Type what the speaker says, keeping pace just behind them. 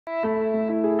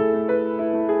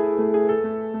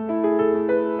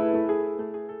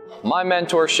My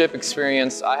mentorship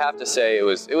experience, I have to say, it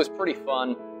was pretty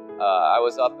fun. I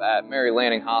was up at Mary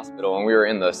Lanning Hospital and we were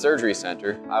in the surgery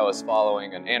center. I was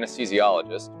following an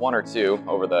anesthesiologist, one or two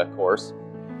over the course,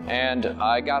 and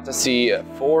I got to see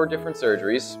 4 different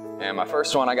surgeries. And my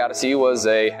first one I got to see was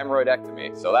a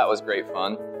hemorrhoidectomy, so that was great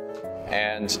fun.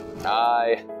 And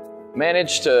I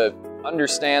managed to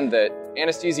understand that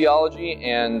anesthesiology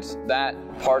and that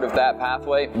part of that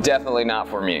pathway, definitely not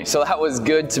for me. So that was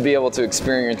good to be able to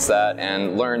experience that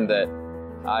and learn that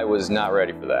I was not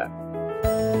ready for that.